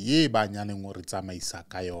tsela ye ba nyaneng o re tsamaisa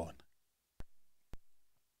ka yona.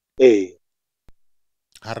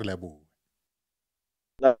 Ha re leboha.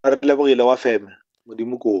 re lebogile wa feme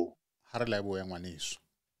modimo koo. ha re lebohe ngwaneso.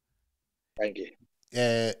 Thank you.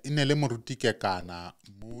 E ne le moruti Kekana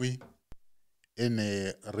Mui e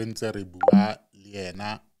ne re ntse re bua le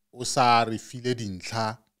yena, o sa re file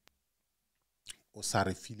dintlha, o sa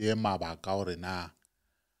re file mabaka hore na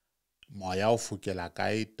moya o fokela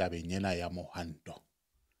kae tabeng ena ya mohwanto.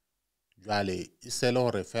 Jwale e se le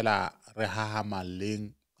hore fela re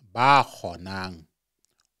hahamalleng ba kgonang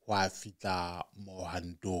ho a fitla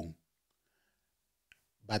mohwantong,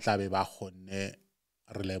 ba tlabe ba kgonne,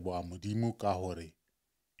 re leboha modimo ka hore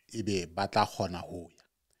ebe ba tla kgona ho ya.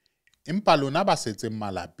 Empa lona ba setseng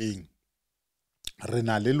malapeng, re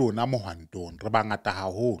na le lona mohwantong, re bangata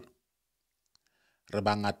haholo. Re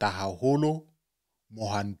bangata haholo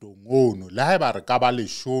mohwantong ono, le haeba re ka ba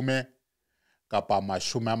 10 kapa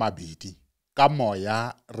 20 ka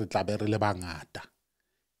moya re tlabe re le bangata.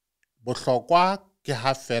 Bohlokwa ke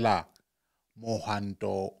ha fela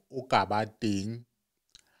mohwanto o ka ba teng,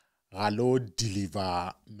 ga lo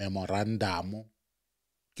deliver memorandum,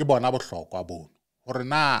 ke bona bohlokwa bono. Hore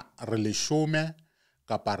na re 10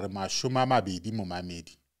 kapa re 20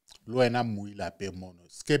 momamedi, le wena Mui lapeng mono,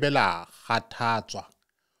 skebe la kgathatswa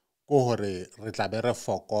ko hore re tlabe re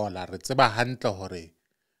fokola, re tseba hantle hore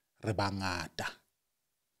re bangata.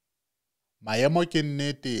 Maemo ke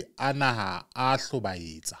nnete a naha a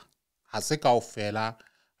hlobaetsa, ha se kaofela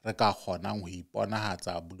re ka kgonang ho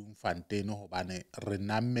iponahatsa Bloemfontein hobane re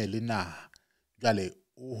namme le naha. Jwale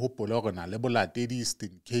o hopole hore na le bolatedi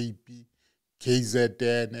Eastern Cape,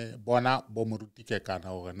 KZN, bona bo moruti Kekana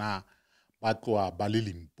hore na ba tloa ba le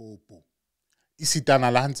Limpopo.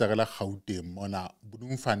 Isitana la ntse re le Gauteng mona,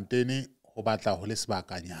 Bloemfontein ho batla ho le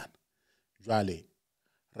sebakanyana. Jwale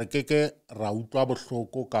re keke ra utlwa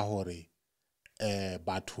bohloko ka hore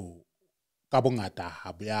batho ka bongata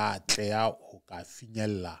ha ba tleya ho ka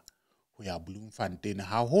finyella ho ya Bloemfontein,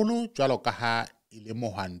 haholo jwalo ka ha e le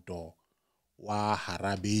mohwanto wa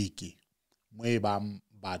hara beke, moo e bang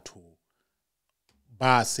batho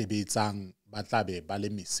ba sebetsang ba tlabe ba le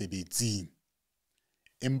mesebetsing.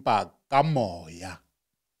 Empa ka moya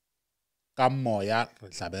re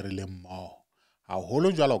tlabe re le mmoho,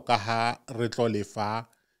 haholo jwalo ka ha re tlo lefa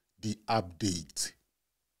di-updates.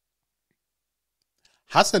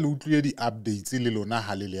 Ha se le utlwile di-updates le lona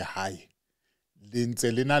ha le le hae, le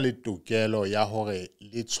ntse le na le tokelo ya hore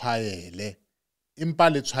le tshwaele, empa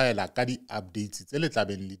le tshwaela ka di-updates tse le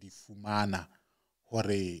tlabeng le di fumana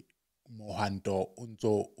hore mohwanto o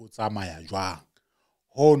ntso o tsamaya jwang.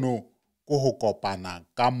 Hono ko ho kopana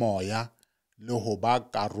ka moya le ho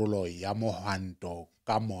ba karolo ya mohwanto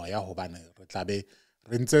ka moya, hobane re tlabe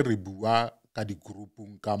re ntse re bua ka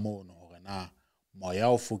di-groupung ka mono hore na moya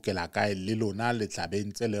o fokela kae, le lona le tlabe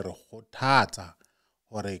ntse le re kgothatsa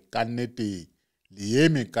hore ka nnete le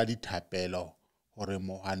eme ka dithapelo hore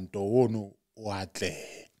mohwanto ono o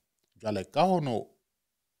atlehe. Jwale ka hono,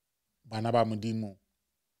 bana ba Modimo,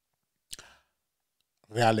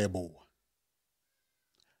 re a leboha.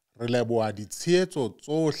 Re leboha ditshehetso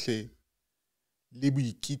tsohle le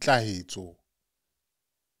boikitlahetso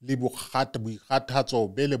le boikgathatso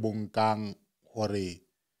be le bonkang hore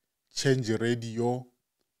Change Radio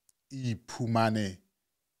e iphumane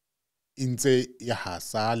e ntse e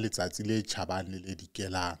hasa letsatsi le tjhabang le le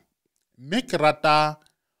dikelang. Mme ke rata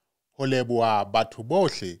ho leboha batho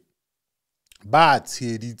bohle ba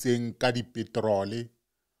tsheheditseng ka dipetrole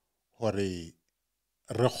hore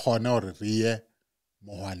re kgone hore re ye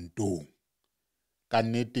mohwantong. Ka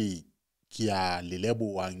nnete ke a le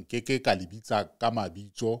leboha, nkeke ka le bitsa ka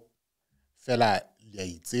mabitso, fela le a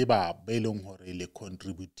itseba ba eleng hore le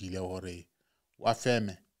contributile hore wa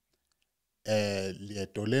feme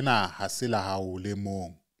leeto lena ha se la hao le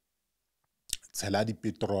mong. Tshela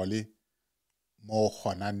dipetrole mo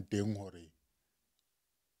kgonang teng hore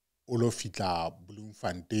o lo fitla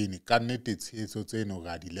Bloemfontein. Ka nnete tshehetso tseno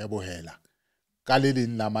ra di lebohela. Ka le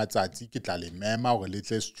leng la matsatsi ke tla le mema hore le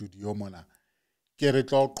tle studio mona, ke re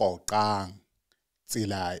tlo qoqang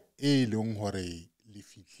tsela e leng hore le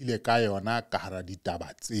fihlile ka yona ka hara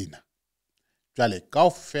ditaba tsena. Jwale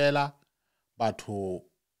kaofela batho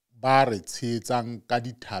ba re tshehetsang ka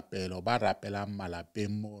dithapelo, ba rapelang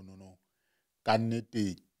malapeng mono, ka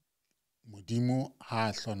nnete Modimo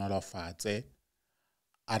ha hlonolofatse,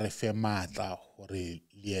 a re fe matla hore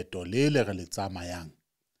leeto le re le tsamayang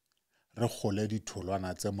re kgole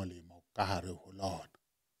ditholwana tse molemo ka hare ho lona.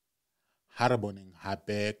 Ha re boneng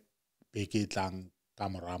hape beke e tlang ka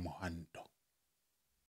mora mohwanto.